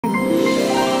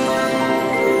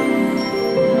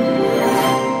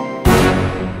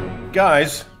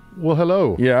Guys. Well,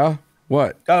 hello. Yeah.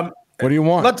 What? What do you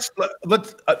want?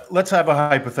 Let's have a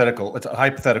hypothetical. It's a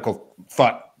hypothetical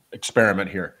thought experiment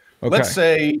here. Okay. Let's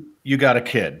say you got a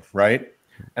kid, right?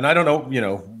 And I don't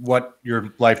know, what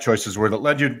your life choices were that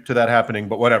led you to that happening,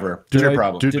 but whatever. It's your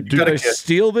problem. Did I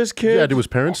steal this kid? Yeah, do his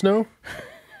parents know?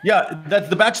 Yeah,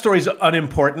 the backstory is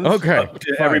unimportant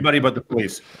to everybody but the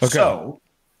police. Okay. So,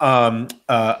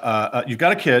 you've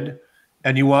got a kid,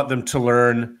 and you want them to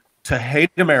learn to hate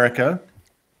America,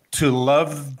 to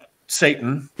love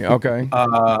Satan,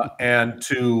 and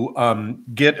to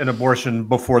get an abortion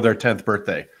before their 10th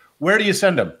birthday. Where do you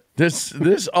send them?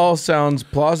 This all sounds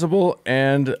plausible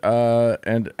and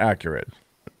accurate.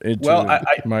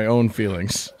 My own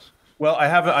feelings. Well, I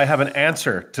have an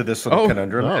answer to this little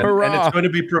conundrum, and it's going to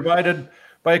be provided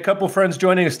by a couple friends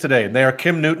joining us today. They are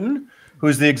Kim Newton,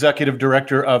 who's the executive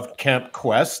director of Camp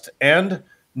Quest, and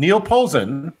Neil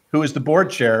Polzin, who is the board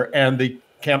chair and the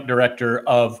camp director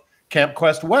of Camp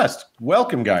Quest West.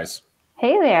 Welcome, guys.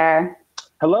 Hey there.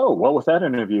 Hello. Well, with that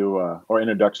interview or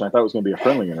introduction, I thought it was going to be a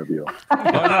friendly interview.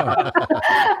 I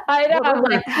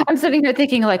know. I'm sitting here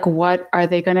thinking, what are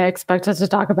they going to expect us to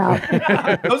talk about?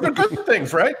 Those are good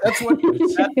things, right? That's what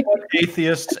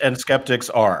atheists and skeptics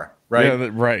are, right? Yeah,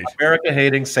 right.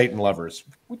 America-hating Satan lovers.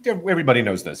 Everybody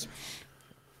knows this.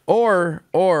 Or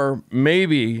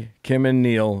maybe Kim and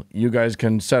Neil, you guys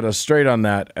can set us straight on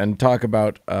that and talk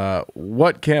about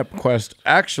what Camp Quest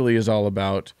actually is all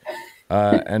about,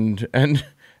 and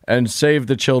save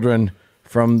the children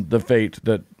from the fate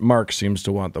that Mark seems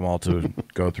to want them all to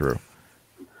go through.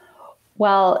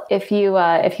 Well, if you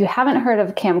haven't heard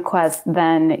of Camp Quest,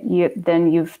 then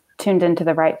you've tuned into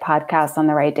the right podcast on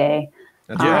the right day.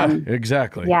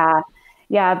 Exactly.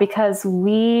 Yeah, because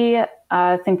we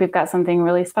think we've got something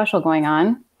really special going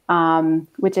on,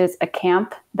 which is a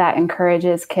camp that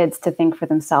encourages kids to think for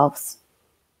themselves.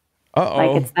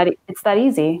 It's that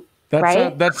easy,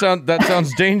 right? That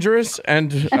sounds dangerous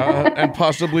and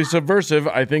possibly subversive.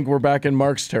 I think we're back in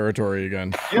Mark's territory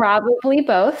again. Probably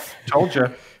both. Told you.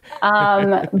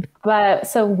 But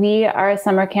so we are a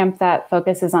summer camp that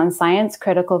focuses on science,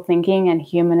 critical thinking, and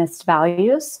humanist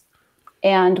values.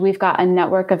 And we've got a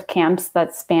network of camps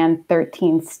that span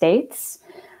 13 states.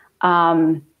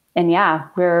 We're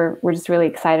just really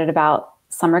excited about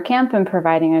summer camp and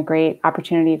providing a great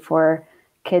opportunity for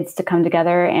kids to come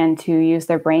together and to use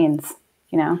their brains,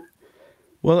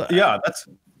 Well,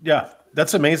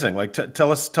 that's amazing.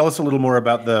 Tell us a little more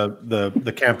about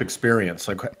the camp experience.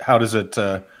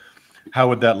 How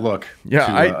would that look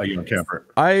to a young camper?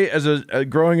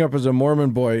 Growing up as a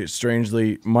Mormon boy,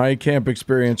 strangely, my camp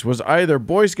experience was either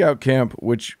Boy Scout camp,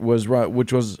 which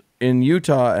was in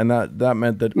Utah, and that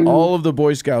meant that all of the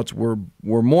Boy Scouts were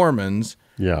Mormons.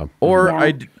 Yeah. Or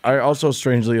I also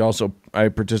strangely I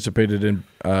participated in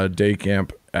day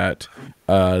camp at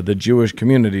the Jewish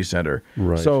Community Center.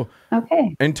 Right. So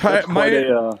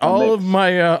all of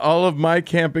my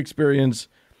camp experience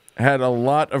had a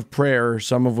lot of prayer,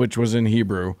 some of which was in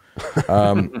Hebrew.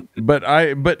 But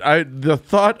the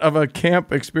thought of a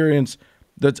camp experience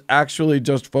that's actually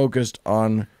just focused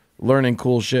on learning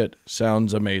cool shit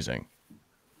sounds amazing.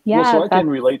 Yeah, so I can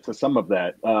relate to some of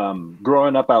that.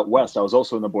 Growing up out west, I was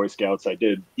also in the Boy Scouts. I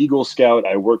did Eagle Scout.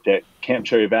 I worked at Camp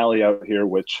Cherry Valley out here,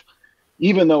 which,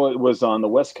 even though it was on the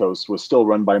West Coast, was still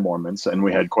run by Mormons. And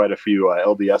we had quite a few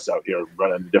LDS out here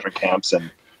running different camps.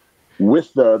 And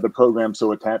with the program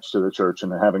so attached to the church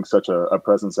and having such a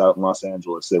presence out in Los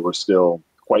Angeles, they were still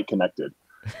quite connected.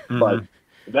 Mm-hmm. But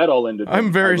that all ended.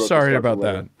 I'm very sorry about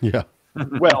that. Yeah.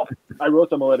 Well, I wrote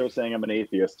them a letter saying I'm an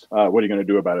atheist. What are you going to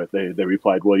do about it? They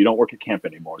replied, well, you don't work at camp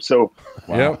anymore. So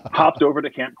hopped over to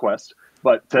Camp Quest.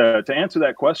 But to answer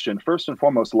that question, first and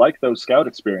foremost, like those scout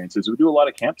experiences, we do a lot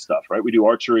of camp stuff, right? We do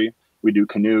archery, we do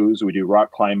canoes, we do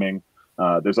rock climbing.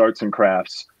 There's arts and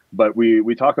crafts. But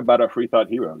we talk about our free thought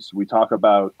heroes. We talk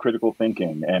about critical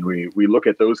thinking, and we look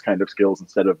at those kind of skills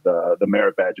instead of the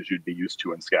merit badges you'd be used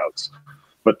to in scouts.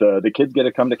 But the kids get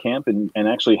to come to camp and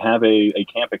actually have a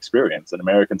camp experience, an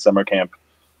American summer camp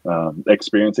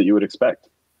experience that you would expect.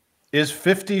 Is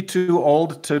 50 too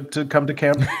old to come to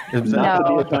camp?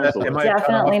 No,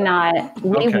 definitely not.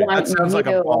 That sounds like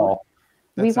a ball.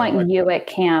 We want you at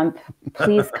camp.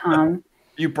 Please come.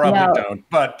 You probably don't,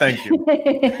 but thank you.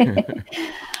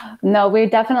 No, we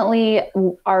definitely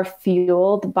are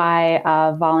fueled by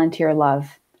volunteer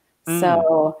love.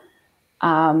 So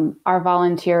our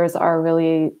volunteers are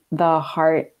really the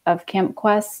heart of Camp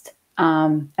Quest.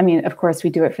 Of course, we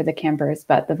do it for the campers,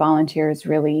 but the volunteers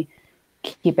really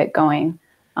keep it going.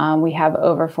 We have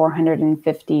over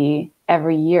 450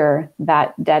 every year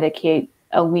that dedicate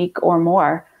a week or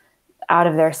more out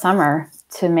of their summer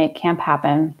to make camp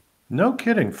happen. No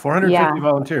kidding. 450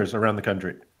 volunteers around the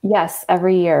country. Yes,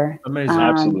 every year. Amazing.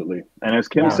 Absolutely. And as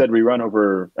Kim said, we run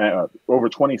over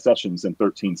 20 sessions in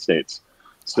 13 states.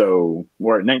 So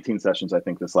we're at 19 sessions, I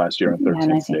think, this last year in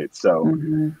 13 states. So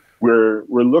we're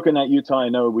looking at Utah. I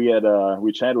know we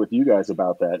chatted with you guys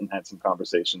about that and had some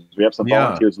conversations. We have some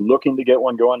volunteers looking to get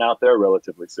one going out there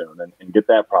relatively soon and get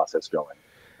that process going.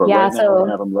 But right now we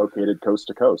have them located coast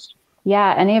to coast.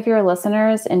 Yeah, any of your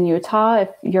listeners in Utah, if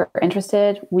you're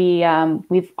interested, we've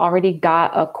already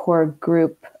got a core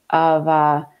group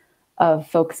of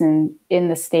folks in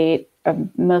the state,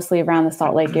 mostly around the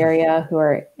Salt Lake area, who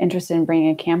are interested in bringing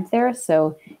a camp there.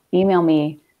 So email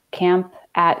me,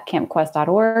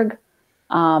 camp@campquest.org,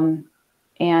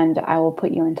 and I will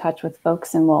put you in touch with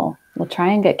folks, and we'll try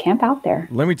and get camp out there.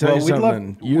 Let me tell you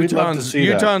something.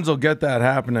 Utahns will get that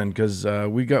happening, because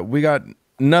we got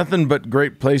nothing but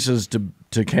great places to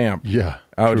camp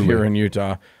out here in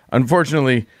Utah.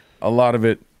 Unfortunately, a lot of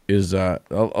it is a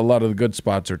lot of the good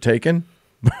spots are taken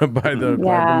by the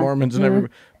Mormons and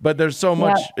everybody. But there's so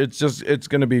much. It's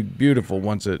going to be beautiful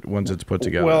once it's put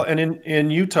together. Well, and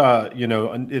in Utah,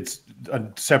 it's a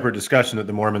separate discussion that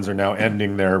the Mormons are now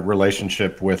ending their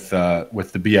relationship with the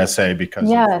BSA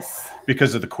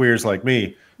because of the queers like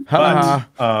me.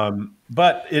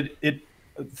 But it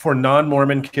for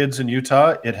non-Mormon kids in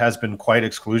Utah, it has been quite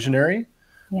exclusionary.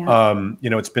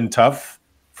 It's been tough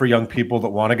for young people that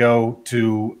want to go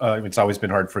to, it's always been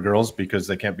hard for girls because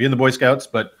they can't be in the Boy Scouts,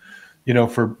 but,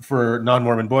 for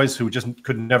non-Mormon boys who just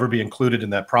could never be included in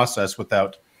that process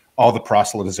without all the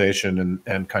proselytization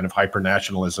and kind of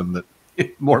hyper-nationalism that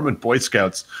Mormon Boy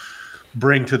Scouts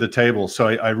bring to the table.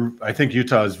 So I think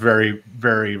Utah is very,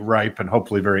 very ripe and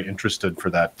hopefully very interested for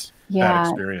that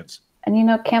experience.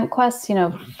 And, Camp Quest,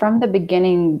 from the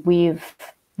beginning, we've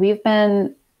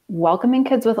been welcoming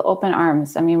kids with open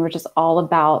arms. I mean, we're just all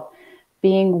about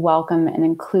being welcome and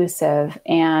inclusive.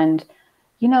 And,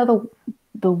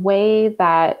 the way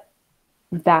that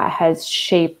has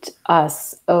shaped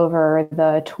us over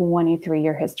the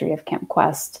 23-year history of Camp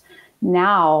Quest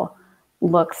now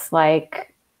looks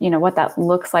like, what that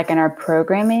looks like in our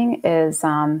programming is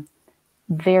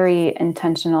very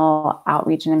intentional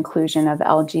outreach and inclusion of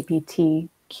LGBTQ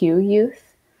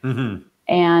youth. Mm-hmm.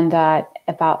 And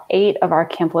about 8 of our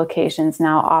camp locations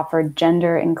now offer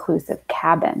gender inclusive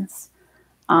cabins.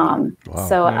 So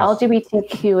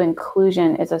LGBTQ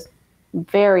inclusion is a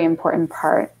very important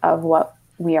part of what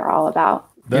we are all about.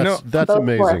 That's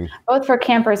amazing. Both for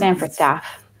campers and for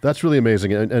staff. That's really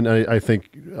amazing. And I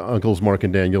think Uncles Mark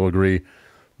and Dan, you'll agree,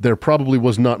 there probably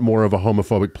was not more of a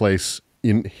homophobic place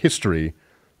in history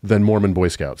than Mormon Boy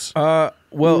Scouts.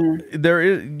 There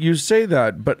is. You say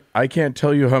that, but I can't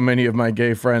tell you how many of my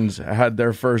gay friends had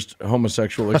their first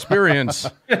homosexual experience.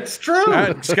 It's true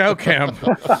at Scout camp.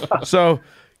 So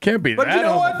can't be. But that you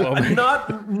know what?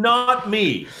 Not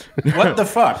me. What the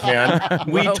fuck, man?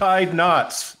 We tied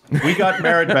knots. We got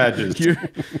merit badges.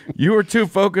 You were too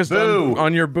focused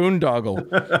on your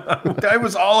boondoggle. I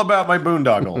was all about my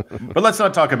boondoggle. But let's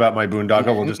not talk about my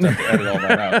boondoggle. We'll just have to edit all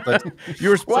that out.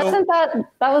 Wasn't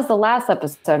that was the last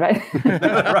episode, right?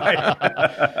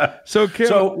 Right. So, Kim,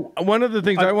 one of the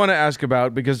things I want to ask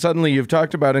about, because suddenly you've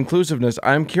talked about inclusiveness,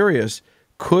 I'm curious,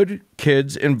 could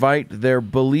kids invite their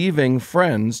believing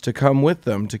friends to come with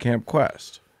them to Camp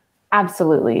Quest?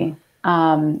 Absolutely.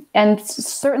 And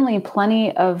certainly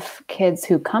plenty of kids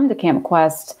who come to Camp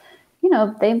Quest,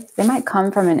 they might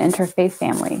come from an interfaith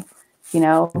family.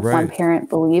 One parent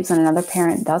believes and another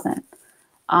parent doesn't.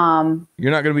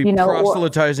 You're not going to be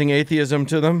proselytizing atheism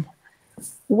to them?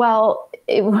 Well,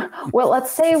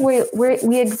 let's say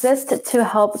we exist to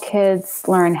help kids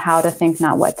learn how to think,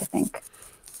 not what to think.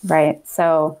 Right.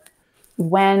 So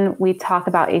when we talk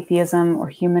about atheism or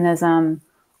humanism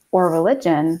or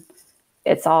religion,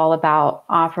 it's all about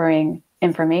offering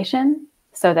information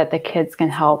so that the kids can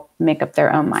help make up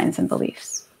their own minds and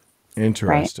beliefs.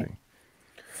 Interesting. Right?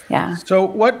 Yeah. So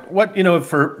what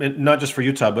for not just for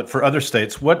Utah, but for other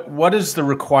states, what is the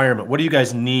requirement? What do you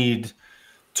guys need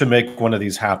to make one of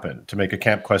these happen, to make a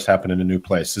Camp Quest happen in a new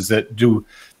place? Is that do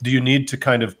you need to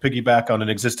kind of piggyback on an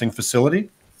existing facility?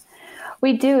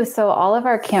 We do. So all of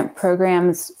our camp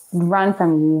programs run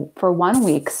for 1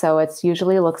 week. So it's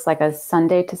usually looks like a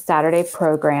Sunday to Saturday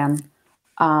program.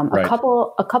 Right. A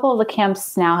couple of the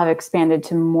camps now have expanded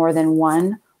to more than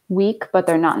 1 week, but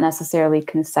they're not necessarily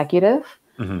consecutive.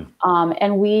 Mm-hmm.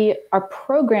 And we are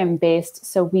program based.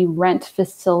 So we rent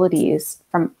facilities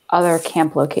from other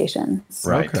camp locations.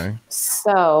 Right. Okay.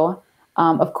 So,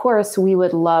 of course, we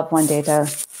would love one day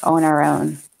to own our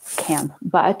own camp,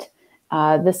 but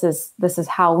this is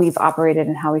how we've operated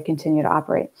and how we continue to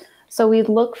operate. So we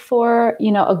look for,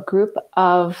 a group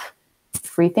of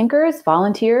free thinkers,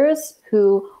 volunteers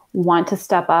who want to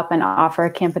step up and offer a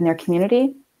camp in their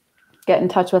community. Get in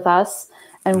touch with us,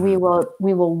 and we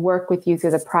will work with you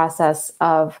through the process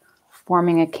of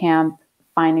forming a camp,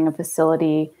 finding a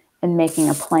facility, and making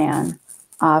a plan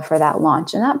for that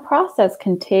launch. And that process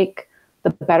can take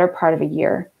the better part of a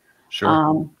year.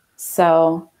 Sure.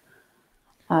 So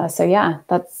yeah,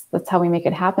 that's how we make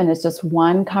it happen. It's just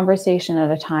one conversation at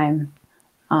a time.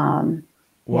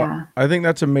 Yeah. I think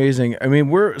that's amazing. I mean,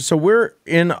 we're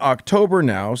in October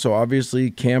now, so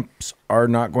obviously camps are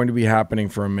not going to be happening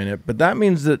for a minute, but that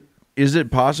means that, is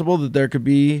it possible that there could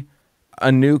be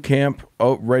a new camp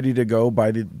ready to go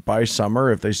by summer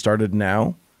if they started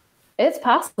now? It's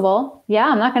possible. Yeah,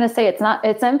 I'm not going to say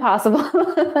it's impossible,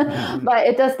 but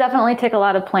it does definitely take a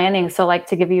lot of planning. So like,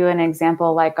 to give you an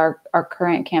example, like our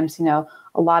current camps, a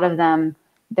lot of them,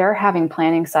 they're having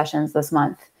planning sessions this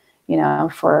month,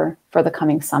 for the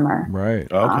coming summer.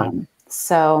 Right. Okay.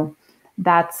 So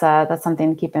that's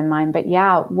something to keep in mind. But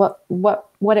yeah,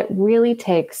 what it really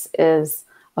takes is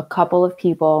a couple of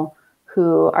people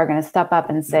who are going to step up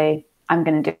and say, I'm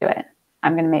going to do it.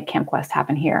 I'm going to make Camp Quest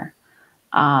happen here.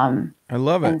 I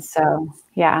love it. And so,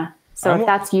 yeah. So if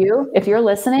that's you, if you're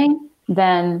listening,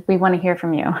 then we want to hear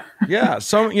from you. Yeah.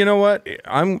 So you know what?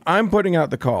 I'm putting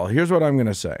out the call. Here's what I'm going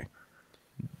to say.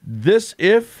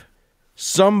 If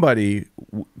somebody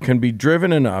can be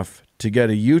driven enough to get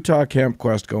a Utah Camp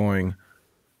Quest going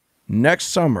next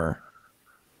summer,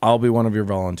 I'll be one of your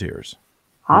volunteers.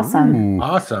 Awesome. Ooh.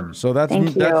 Awesome. So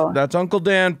that's Uncle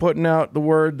Dan putting out the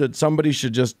word that somebody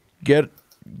should just get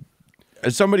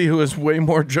somebody who is way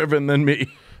more driven than me.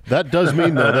 That does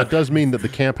mean, though, that the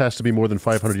camp has to be more than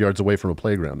 500 yards away from a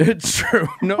playground. It's true.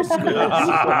 No schools.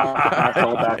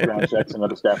 All background checks and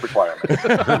other staff requirements.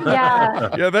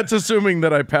 Yeah. Yeah, that's assuming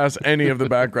that I pass any of the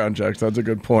background checks. That's a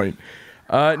good point.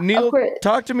 Neil,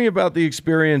 talk to me about the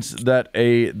experience that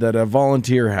a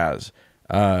volunteer has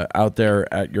out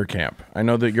there at your camp. I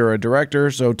know that you're a director,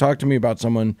 so talk to me about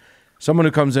someone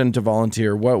who comes in to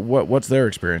volunteer. What's their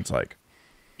experience like?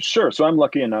 Sure. So I'm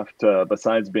lucky enough to,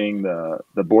 besides being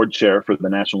the board chair for the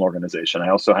national organization, I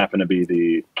also happen to be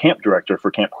the camp director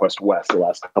for Camp Quest West the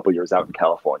last couple of years out in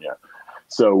California.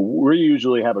 So we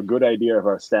usually have a good idea of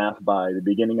our staff by the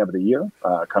beginning of the year,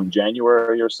 come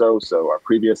January or so. So our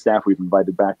previous staff we've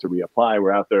invited back to reapply.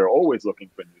 We're out there always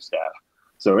looking for new staff.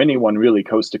 So anyone really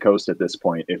coast to coast at this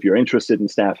point, if you're interested in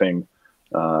staffing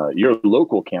your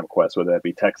local Camp Quest, whether that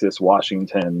be Texas,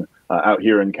 Washington, out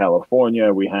here in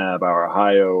California, we have our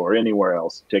Ohio or anywhere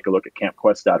else, take a look at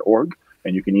campquest.org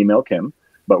and you can email Kim.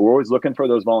 But we're always looking for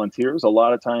those volunteers. A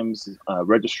lot of times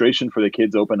registration for the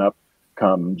kids open up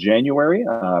come January,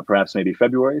 perhaps maybe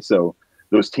February. So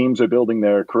those teams are building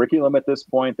their curriculum at this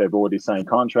point. They've already signed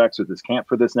contracts with this camp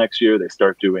for this next year. They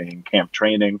start doing camp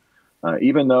training.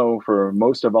 Even though for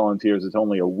most of volunteers, it's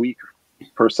only a week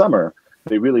per summer,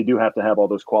 they really do have to have all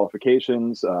those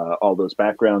qualifications, all those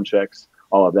background checks,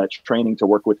 all of that training to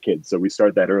work with kids. So we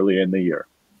start that early in the year.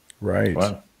 Right.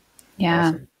 Wow. Yeah.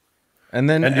 Awesome. And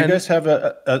do you guys have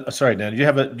sorry, Dan, do you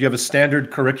have a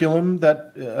standard curriculum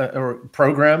that or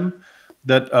program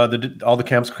that all the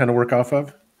camps kind of work off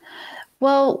of?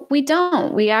 Well, we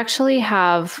don't. We actually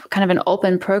have kind of an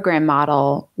open program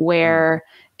model where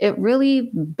it really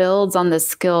builds on the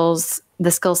skill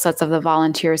sets of the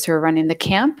volunteers who are running the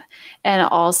camp, and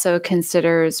also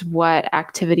considers what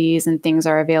activities and things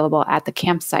are available at the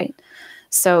campsite.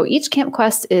 So each Camp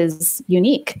Quest is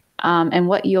unique, and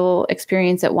what you'll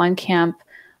experience at one camp,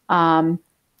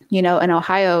 in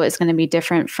Ohio is going to be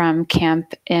different from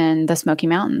camp in the Smoky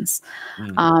Mountains.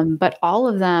 But all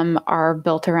of them are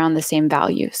built around the same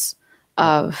values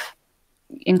of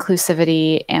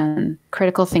inclusivity and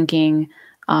critical thinking,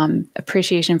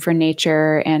 appreciation for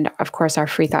nature, and of course our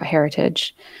free thought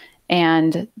heritage.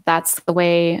 And that's the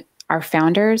way our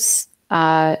founders,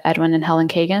 Edwin and Helen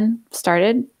Kagan,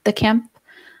 started the camp.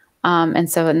 And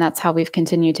that's how we've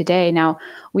continued today. Now,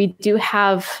 we do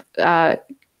have,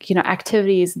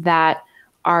 activities that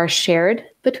are shared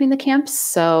between the camps.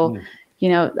 So,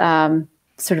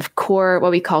 sort of core,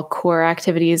 what we call core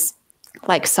activities,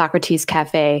 like Socrates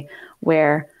Cafe,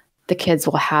 where the kids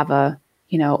will have a,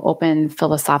 open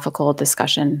philosophical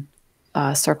discussion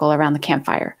circle around the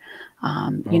campfire.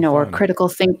 Or critical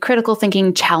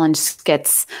thinking challenge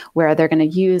skits, where they're going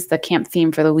to use the camp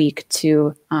theme for the week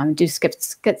to do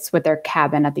skits with their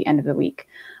cabin at the end of the week.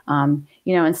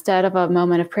 Instead of a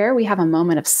moment of prayer, we have a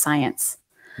moment of science.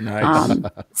 Nice.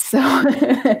 So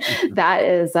that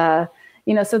is,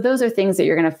 so those are things that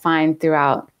you're going to find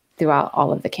throughout throughout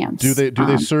all of the camps. Do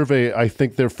they serve a I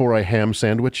think therefore I ham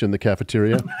sandwich in the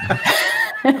cafeteria?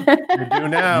 You do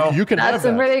now. You can That's have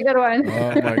that. a pretty good one.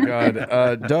 Oh my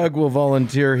God. Doug will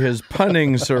volunteer his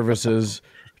punning services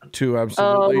to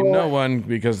absolutely no one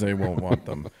because they won't want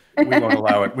them. We won't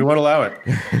allow it. We won't allow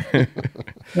it.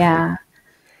 Yeah.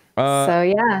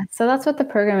 So that's what the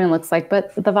programming looks like.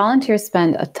 But the volunteers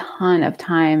spend a ton of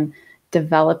time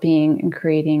developing and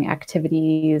creating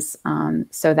activities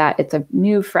so that it's a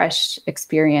new, fresh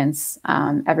experience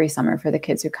every summer for the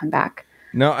kids who come back.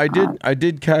 Now, I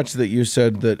did catch that you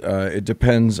said that it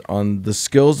depends on the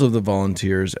skills of the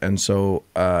volunteers, and so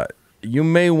you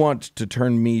may want to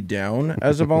turn me down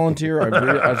as a volunteer.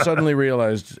 I've suddenly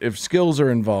realized if skills are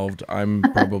involved, I'm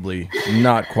probably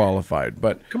not qualified.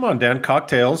 But come on, Dan,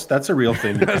 cocktails, that's a real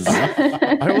thing.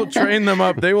 I will train them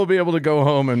up. They will be able to go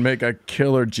home and make a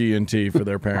killer G&T for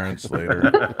their parents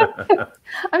later.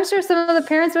 I'm sure some of the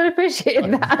parents would appreciate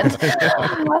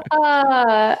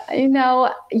that.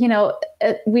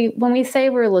 When we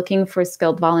say we're looking for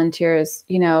skilled volunteers,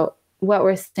 what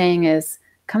we're saying is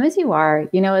come as you are,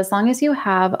 as long as you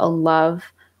have a love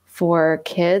for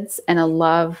kids and a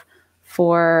love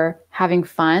for having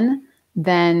fun,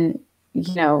 then,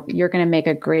 you're going to make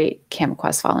a great Camp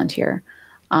Quest volunteer.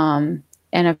 And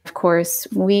of course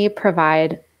we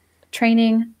provide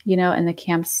training, and the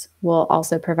camps will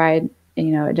also provide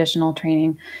additional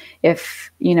training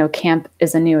if, camp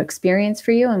is a new experience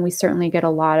for you. And we certainly get a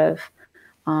lot of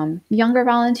younger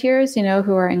volunteers,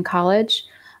 who are in college.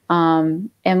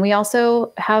 And we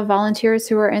also have volunteers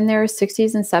who are in their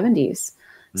 60s and 70s.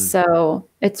 So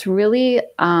it's really,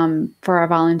 for our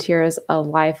volunteers, a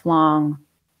lifelong,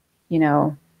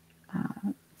 for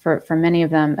many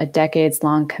of them, a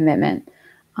decades-long commitment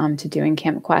to doing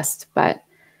Camp Quest. But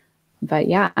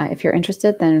yeah, if you're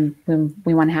interested, then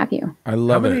we want to have you. I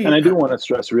love it. And I do want to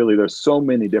stress, really, there's so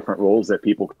many different roles that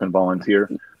people can volunteer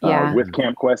with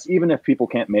Camp Quest, even if people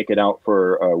can't make it out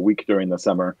for a week during the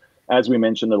summer. As we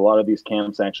mentioned, a lot of these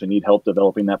camps actually need help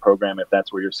developing that program if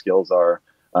that's where your skills are.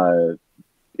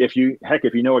 If you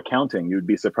know accounting, you'd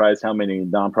be surprised how many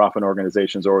nonprofit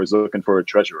organizations are always looking for a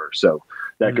treasurer. So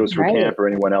that goes for camp or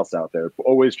anyone else out there.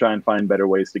 Always try and find better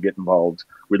ways to get involved.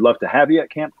 We'd love to have you at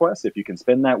Camp Quest if you can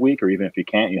spend that week, or even if you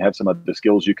can't, you have some other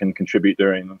skills you can contribute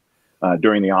during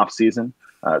the off season.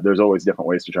 There's always different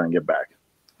ways to try and give back.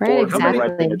 Right, or exactly.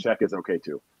 writing a check is okay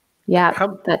too. Yeah.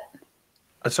 How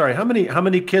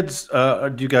many kids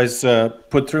do you guys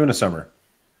put through in a summer?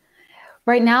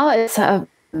 Right now it's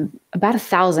about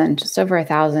 1,000, just over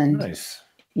 1,000. Nice.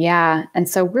 Yeah. And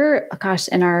so we're,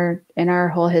 in our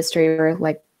whole history, we're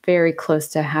like very close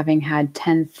to having had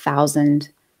 10,000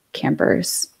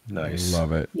 campers. Nice.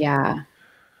 Love it. Yeah.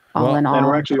 All in all. And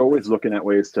we're actually always looking at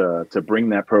ways to bring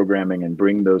that programming and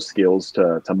bring those skills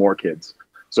to more kids.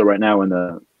 So right now in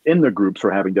the groups,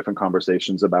 we're having different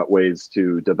conversations about ways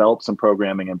to develop some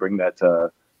programming and bring that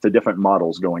to different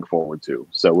models going forward too.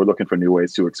 So we're looking for new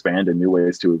ways to expand and new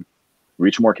ways to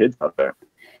reach more kids out there.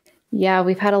 Yeah,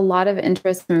 we've had a lot of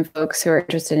interest from folks who are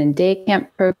interested in day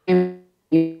camp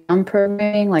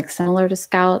programming, like similar to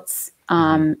Scouts.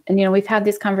 And, we've had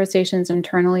these conversations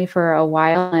internally for a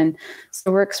while. And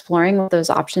so we're exploring what those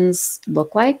options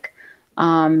look like.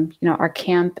 Our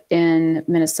camp in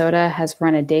Minnesota has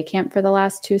run a day camp for the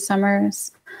last 2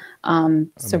 summers.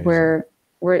 So we're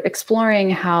exploring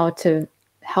how to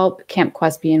help Camp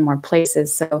Quest be in more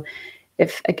places. So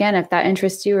if that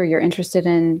interests you or you're interested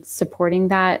in supporting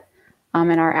that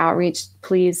in our outreach,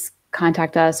 please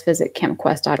contact us, visit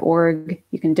campquest.org.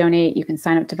 You can donate, you can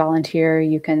sign up to volunteer,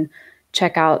 you can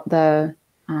check out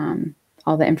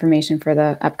all the information for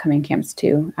the upcoming camps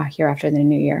too here after the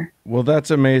new year. Well,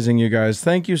 that's amazing, you guys.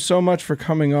 Thank you so much for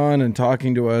coming on and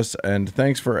talking to us, and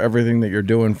thanks for everything that you're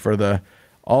doing for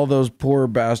all those poor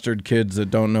bastard kids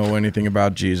that don't know anything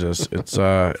about Jesus.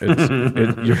 You're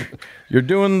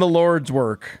doing the Lord's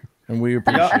work, and we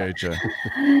appreciate you.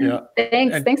 Yeah.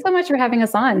 Thanks so much for having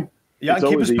us on. Yeah, and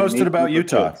keep us posted about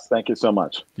Utah. Thank you so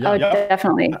much.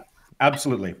 Definitely.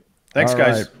 Absolutely. Thanks, All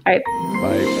guys. right.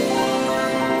 All right. Bye.